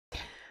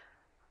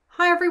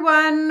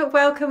everyone,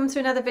 welcome to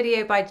another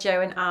video by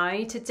Jo and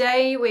I.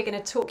 Today we're going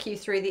to talk you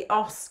through the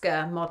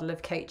Oscar model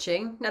of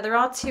coaching. Now there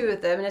are two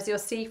of them, and as you'll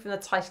see from the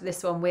title of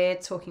this one, we're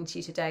talking to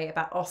you today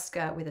about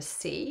Oscar with a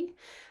C.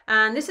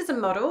 And this is a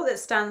model that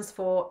stands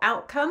for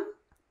outcome,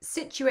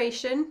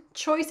 situation,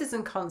 choices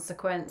and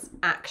consequence,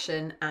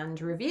 action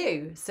and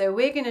review. So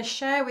we're going to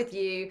share with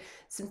you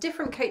some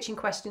different coaching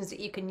questions that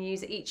you can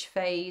use at each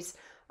phase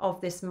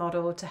of this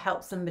model to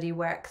help somebody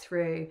work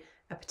through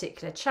a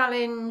particular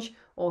challenge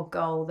or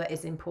goal that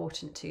is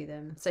important to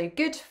them. So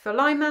good for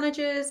line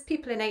managers,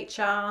 people in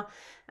HR,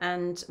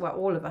 and well,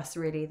 all of us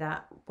really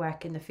that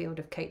work in the field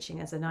of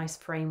coaching as a nice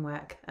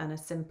framework and a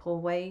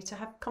simple way to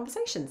have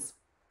conversations.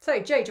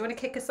 So Jo, do you want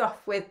to kick us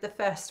off with the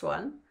first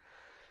one?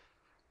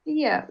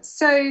 Yeah,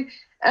 so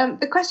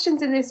the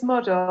questions in this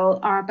model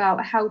are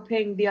about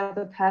helping the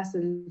other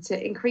person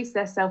to increase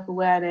their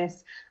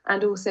self-awareness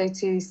and also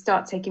to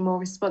start taking more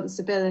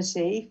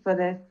responsibility for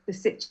the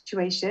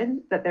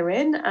situation that they're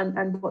in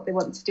and what they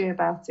want to do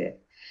about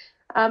it.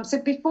 So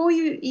before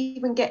you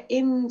even get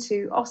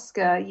into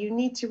Oscar, you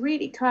need to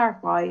really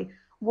clarify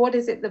what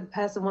is it the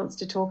person wants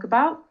to talk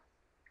about,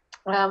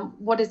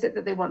 what is it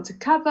that they want to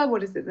cover,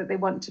 what is it that they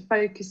want to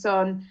focus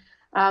on,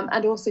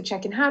 and also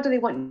checking how do they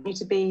want you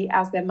to be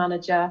as their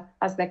manager,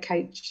 as their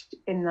coach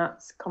in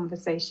that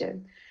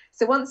conversation.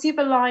 So once you've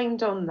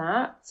aligned on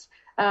that,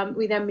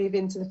 we then move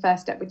into the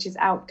first step, which is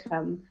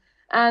outcome.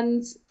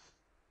 And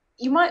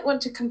you might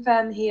want to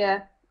confirm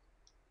here,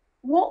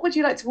 what would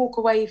you like to walk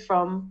away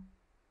from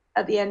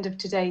at the end of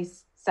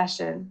today's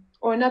session?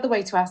 Or another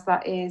way to ask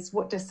that is,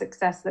 what does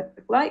success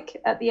look like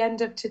at the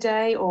end of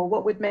today? Or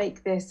what would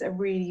make this a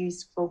really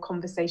useful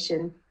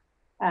conversation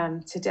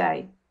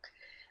today?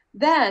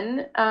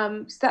 Then,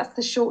 so that's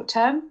the short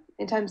term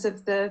in terms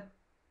of the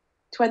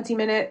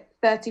 20-minute,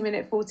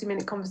 30-minute,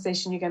 40-minute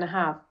conversation you're going to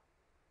have.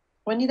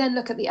 When you then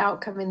look at the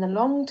outcome in the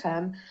long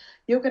term,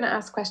 you're going to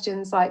ask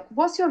questions like,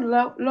 what's your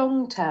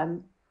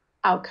long-term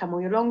outcome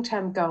or your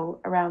long-term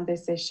goal around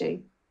this issue?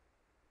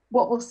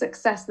 What will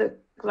success look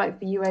like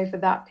for you over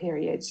that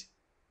period?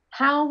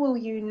 How will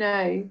you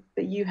know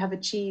that you have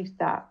achieved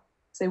that?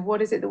 So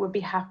what is it that would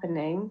be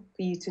happening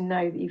for you to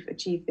know that you've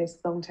achieved this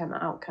long-term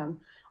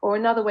outcome? Or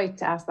another way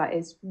to ask that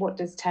is, what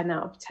does 10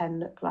 out of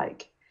 10 look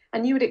like?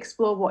 And you would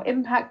explore what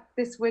impact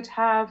this would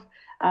have,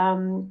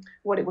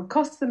 what it would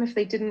cost them if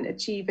they didn't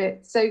achieve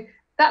it. So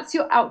that's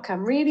your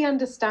outcome, really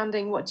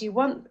understanding what do you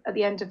want at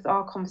the end of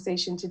our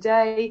conversation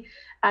today.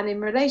 And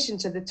in relation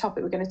to the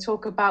topic we're going to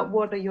talk about,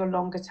 what are your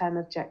longer term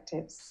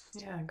objectives?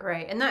 Yeah,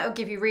 great. And that will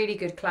give you really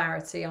good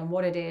clarity on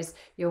what it is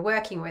you're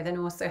working with and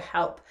also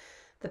help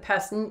the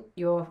person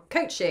you're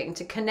coaching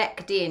to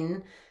connect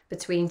in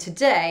between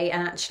today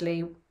and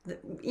actually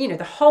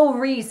the whole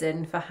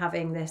reason for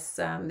having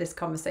this this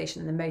conversation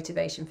and the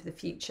motivation for the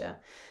future.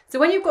 So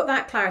when you've got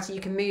that clarity,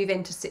 you can move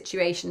into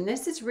situation.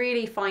 This is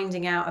really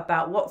finding out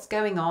about what's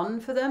going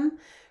on for them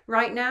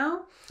right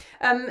now.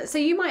 So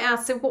you might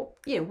ask, so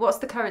what's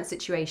the current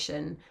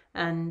situation,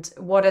 and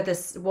what are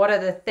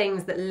the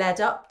things that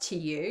led up to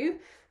you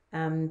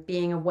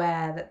being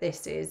aware that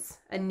this is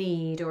a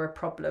need or a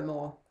problem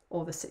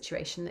or the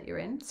situation that you're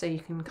in, so you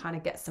can kind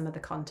of get some of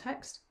the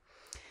context.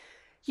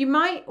 You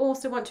might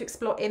also want to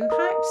explore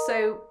impact.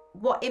 So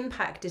what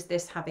impact is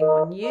this having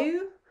on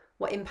you?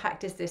 What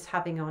impact is this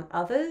having on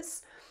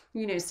others?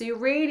 So you're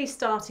really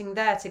starting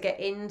there to get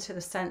into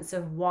the sense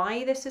of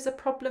why this is a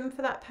problem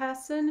for that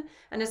person.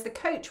 And as the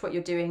coach, what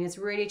you're doing is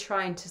really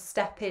trying to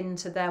step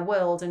into their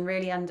world and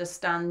really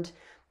understand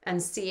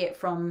and see it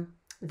from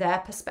their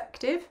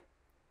perspective.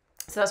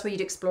 So that's where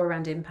you'd explore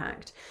around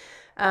impact.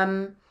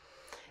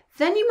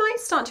 Then you might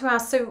start to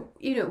ask, so,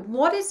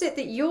 what is it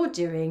that you're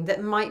doing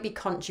that might be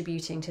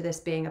contributing to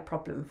this being a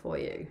problem for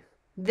you?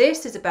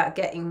 This is about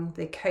getting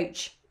the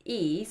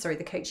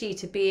coachee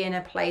to be in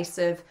a place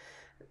of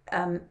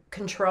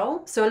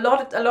control. So a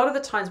lot of the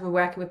times when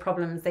we're working with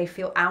problems, they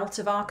feel out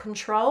of our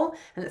control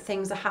and that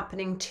things are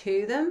happening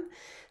to them.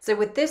 So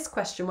with this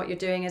question, what you're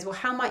doing is, well,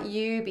 how might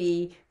you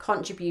be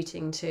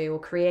contributing to or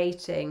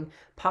creating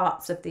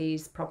parts of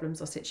these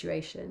problems or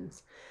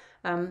situations?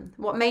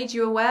 What made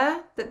you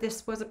aware that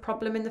this was a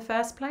problem in the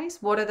first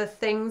place? What are the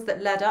things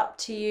that led up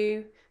to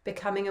you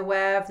becoming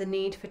aware of the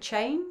need for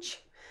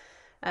change?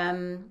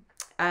 And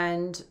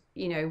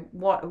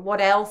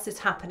what else is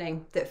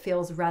happening that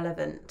feels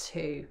relevant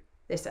to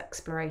this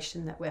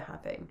exploration that we're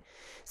having?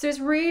 So it's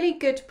really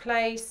good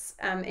place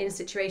in a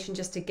situation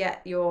just to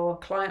get your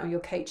client or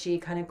your coachee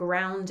kind of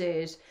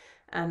grounded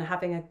and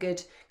having a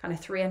good kind of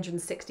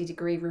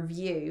 360-degree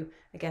review,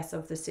 I guess,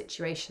 of the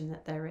situation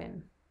that they're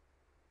in.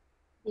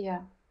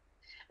 Yeah.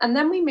 And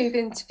then we move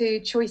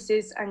into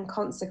choices and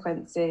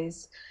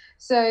consequences.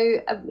 So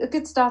a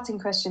good starting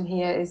question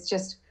here is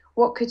just,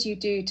 what could you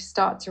do to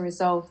start to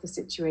resolve the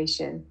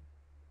situation?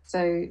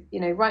 So,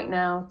 right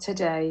now,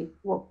 today,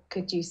 what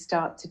could you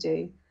start to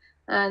do?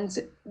 And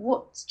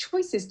what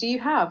choices do you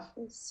have?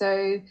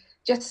 So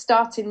just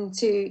starting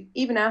to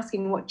even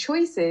asking what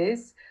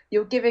choices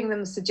you're giving them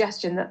the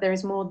suggestion that there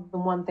is more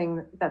than one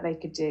thing that they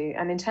could do.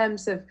 And in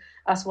terms of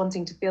us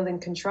wanting to feel in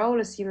control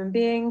as human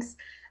beings,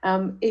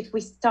 if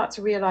we start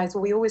to realize,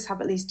 well, we always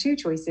have at least two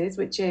choices,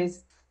 which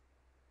is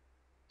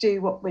do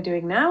what we're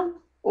doing now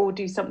or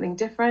do something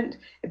different,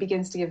 it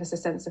begins to give us a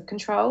sense of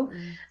control.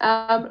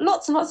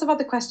 Lots and lots of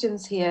other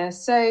questions here.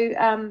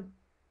 So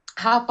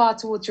how far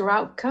towards your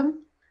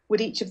outcome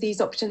would each of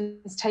these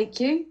options take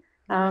you?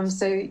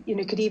 So, you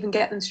know, could even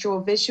get them to draw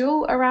a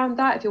visual around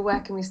that. If you're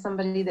working with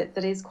somebody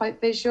that is quite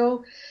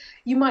visual,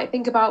 you might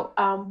think about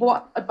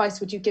what advice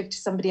would you give to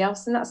somebody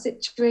else in that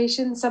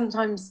situation.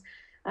 Sometimes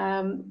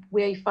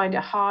we find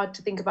it hard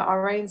to think about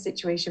our own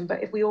situation,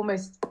 but if we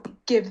almost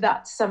give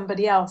that to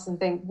somebody else and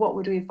think, what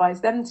would we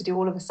advise them to do?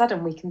 All of a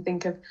sudden, we can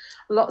think of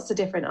lots of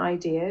different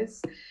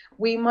ideas.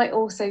 We might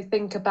also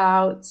think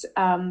about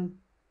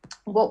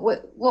what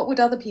would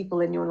other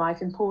people in your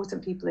life,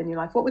 important people in your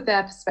life, what would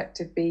their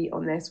perspective be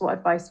on this? What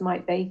advice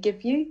might they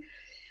give you?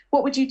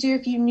 What would you do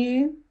if you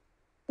knew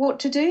what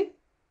to do?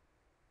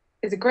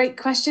 It's a great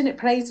question. It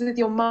plays with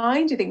your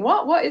mind. You think,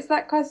 what is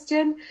that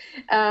question?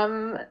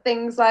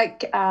 Things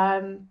like,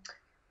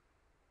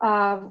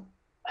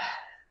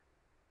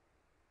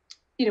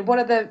 you know, what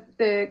are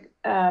the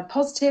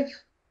positive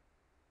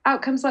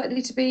outcomes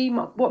likely to be?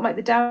 What might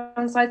the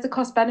downsides, the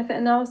cost benefit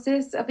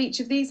analysis of each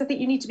of these? I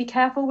think you need to be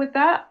careful with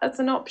that as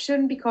an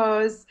option,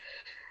 because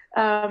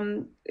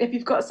if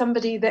you've got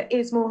somebody that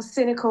is more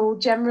cynical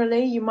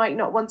generally, you might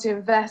not want to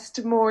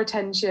invest more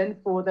attention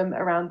for them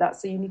around that.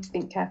 So you need to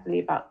think carefully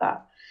about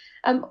that.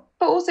 But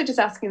also just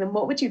asking them,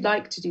 what would you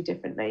like to do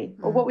differently?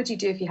 Or what would you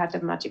do if you had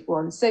a magic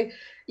wand? So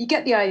you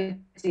get the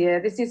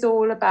idea. This is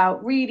all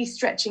about really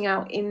stretching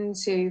out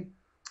into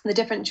the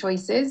different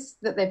choices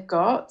that they've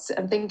got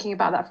and thinking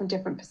about that from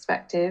different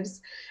perspectives,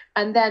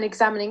 and then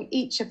examining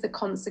each of the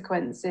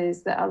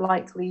consequences that are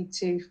likely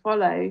to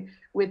follow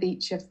with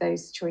each of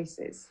those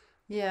choices.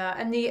 Yeah,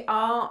 and the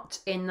art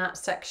in that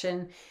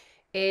section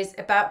is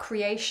about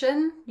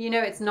creation. You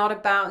know, it's not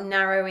about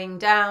narrowing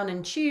down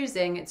and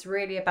choosing, it's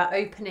really about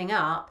opening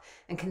up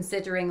and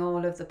considering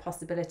all of the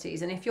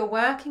possibilities. And if you're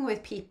working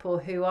with people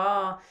who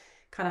are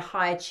kind of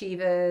high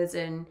achievers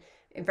and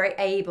very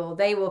able,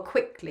 they will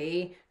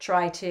quickly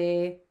try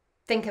to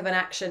think of an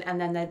action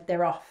and then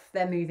they're off,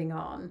 they're moving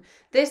on.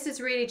 This is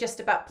really just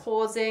about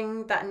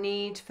pausing that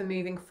need for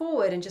moving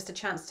forward and just a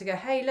chance to go,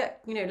 hey, look,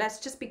 you know, let's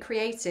just be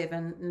creative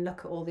and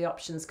look at all the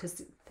options,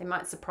 because they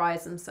might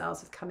surprise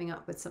themselves with coming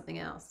up with something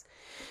else.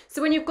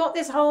 So when you've got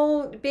this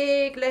whole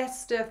big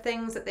list of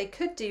things that they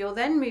could do, you'll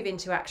then move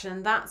into action,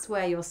 and that's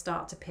where you'll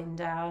start to pin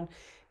down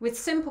with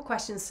simple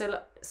questions.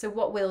 So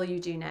what will you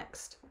do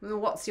next?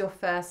 What's your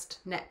first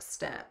next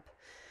step?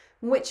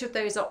 Which of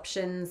those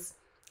options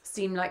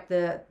seem like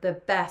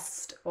the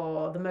best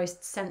or the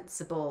most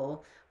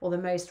sensible or the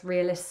most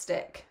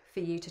realistic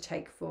for you to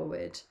take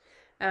forward?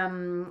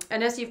 And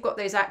as you've got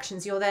those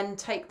actions, you'll then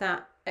take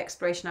that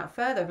exploration out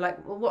further of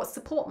like, well, what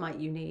support might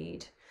you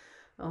need?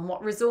 And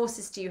what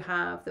resources do you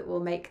have that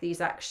will make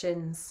these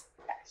actions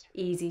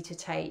easy to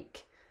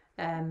take?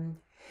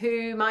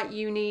 Who might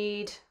you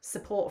need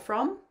support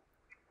from?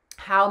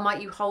 How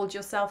might you hold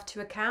yourself to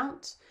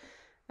account?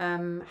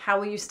 How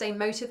will you stay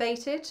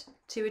motivated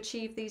to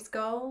achieve these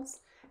goals?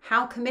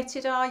 How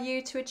committed are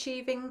you to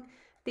achieving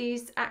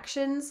these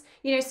actions?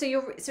 You know,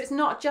 so it's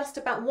not just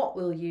about what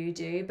will you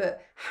do,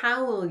 but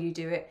how will you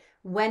do it?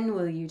 When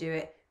will you do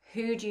it?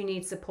 Who do you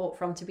need support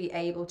from to be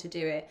able to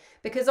do it?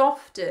 Because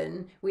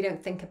often we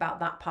don't think about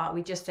that part.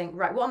 We just think,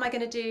 right, what am I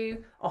going to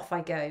do? Off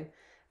I go.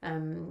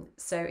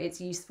 So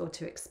it's useful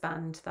to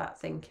expand that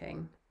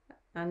thinking.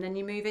 And then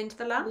you move into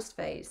the last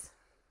phase.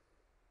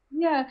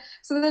 Yeah,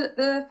 so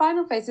the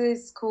final phase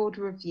is called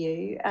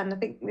review, and I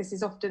think this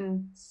is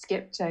often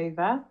skipped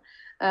over.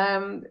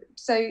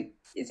 So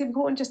it's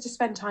important just to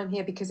spend time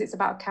here because it's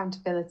about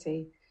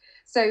accountability.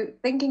 So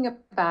thinking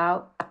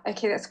about,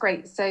 okay, that's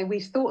great. So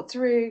we've thought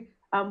through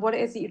what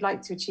it is that you'd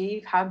like to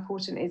achieve, how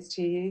important it is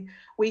to you.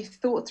 We've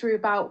thought through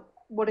about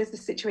what is the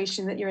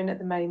situation that you're in at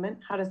the moment?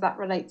 How does that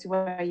relate to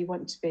where you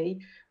want to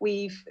be?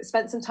 We've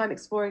spent some time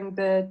exploring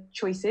the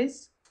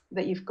choices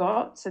that you've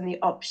got and the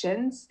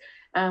options.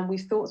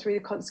 We've thought through the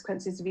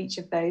consequences of each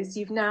of those.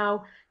 You've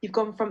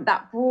gone from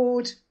that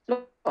broad,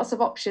 lots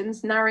of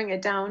options, narrowing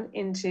it down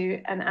into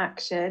an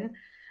action.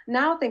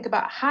 Now think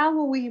about, how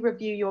will we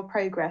review your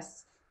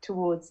progress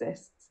towards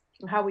this?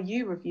 How will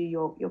you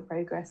review your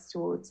progress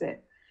towards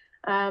it?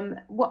 How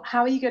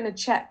are you going to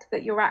check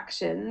that your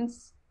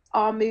actions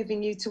are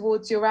moving you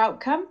towards your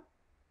outcome?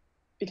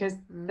 Because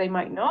they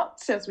might not.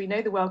 So as we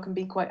know, the world can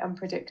be quite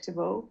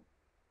unpredictable.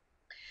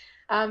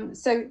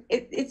 So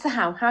it's the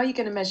how. How are you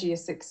going to measure your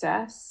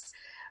success?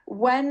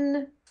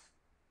 When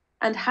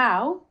and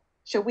how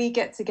shall we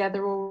get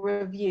together or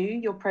review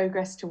your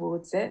progress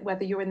towards it,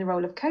 whether you're in the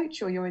role of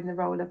coach or you're in the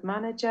role of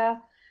manager?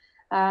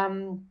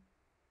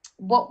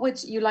 What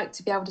would you like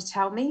to be able to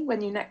tell me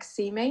when you next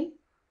see me?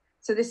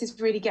 So this is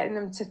really getting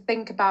them to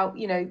think about,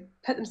 you know,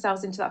 put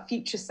themselves into that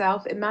future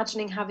self,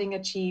 imagining having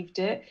achieved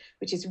it,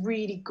 which is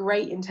really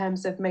great in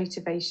terms of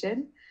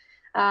motivation.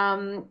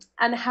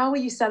 And how will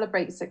you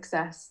celebrate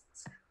success?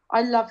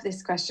 I love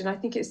this question. I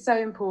think it's so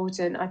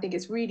important. I think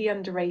it's really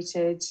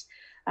underrated.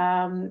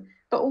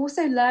 But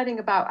also learning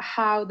about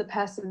how the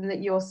person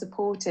that you're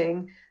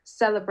supporting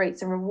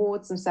celebrates and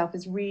rewards themselves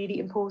is really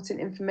important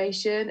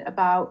information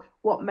about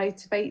what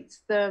motivates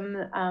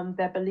them,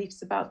 their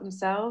beliefs about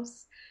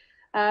themselves.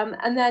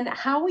 And then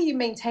how will you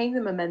maintain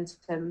the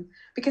momentum?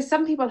 Because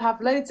some people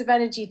have loads of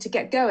energy to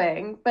get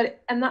going,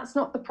 and that's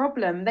not the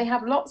problem. They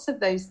have lots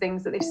of those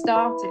things that they've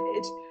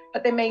started,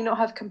 but they may not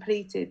have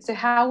completed. So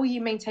how will you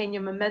maintain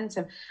your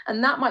momentum?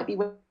 And that might be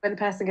when the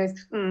person goes,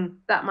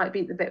 that might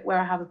be the bit where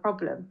I have a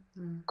problem.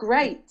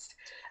 Great.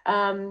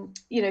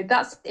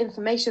 That's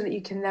information that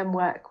you can then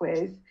work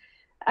with.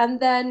 And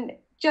then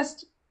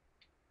just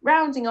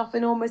rounding off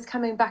and almost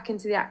coming back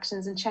into the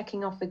actions and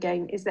checking off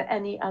again, is there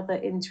any other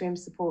interim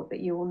support that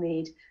you will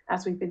need,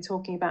 as we've been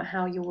talking about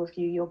how you'll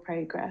review your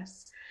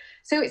progress.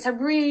 So it's a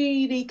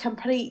really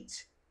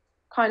complete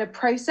kind of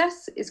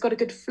process. It's got a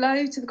good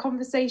flow to the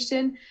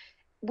conversation.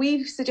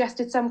 We've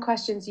suggested some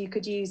questions you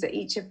could use at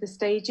each of the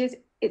stages.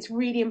 It's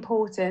really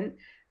important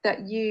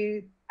that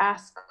you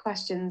ask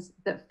questions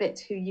that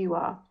fit who you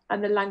are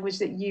and the language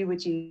that you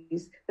would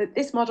use. That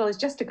this model is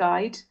just a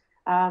guide.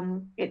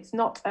 It's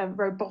not a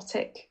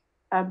robotic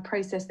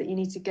process that you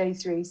need to go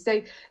through.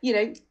 So,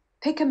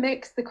 pick and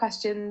mix the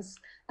questions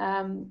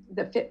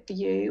that fit for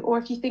you, or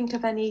if you think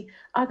of any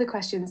other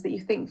questions that you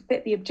think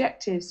fit the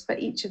objectives for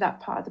each of that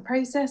part of the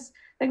process,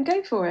 then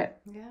go for it.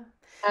 Yeah.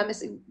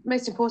 It's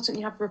most important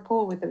you have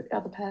rapport with the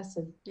other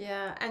person.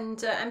 Yeah, and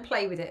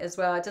play with it as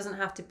well. It doesn't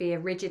have to be a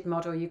rigid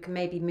model. You can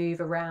maybe move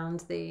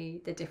around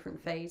the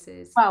different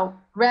phases. Well,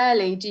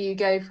 rarely do you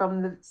go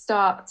from the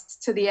start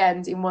to the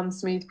end in one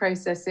smooth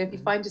process. So if you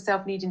find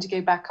yourself needing to go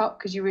back up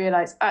because you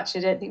realise,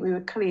 actually, I don't think we were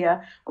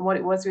clear on what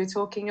it was we were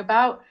talking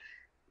about,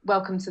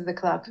 welcome to the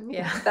club.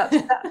 Yeah.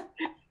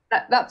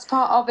 That's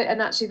part of it,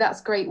 and actually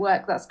that's great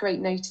work. That's great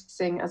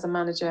noticing as a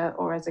manager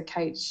or as a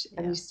coach,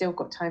 and you've still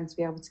got time to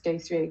be able to go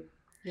through.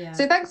 Yeah.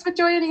 So thanks for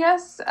joining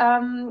us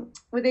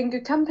within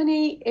Good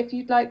Company. If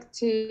you'd like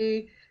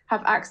to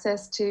have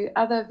access to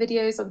other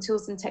videos on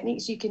tools and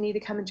techniques, you can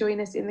either come and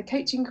join us in the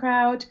coaching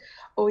crowd,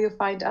 or you'll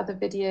find other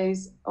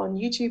videos on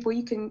YouTube, or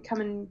you can come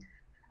and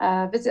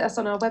visit us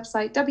on our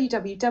website,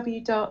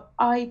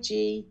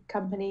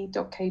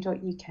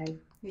 www.igcompany.co.uk.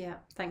 Yeah,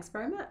 thanks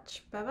very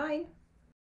much. Bye-bye.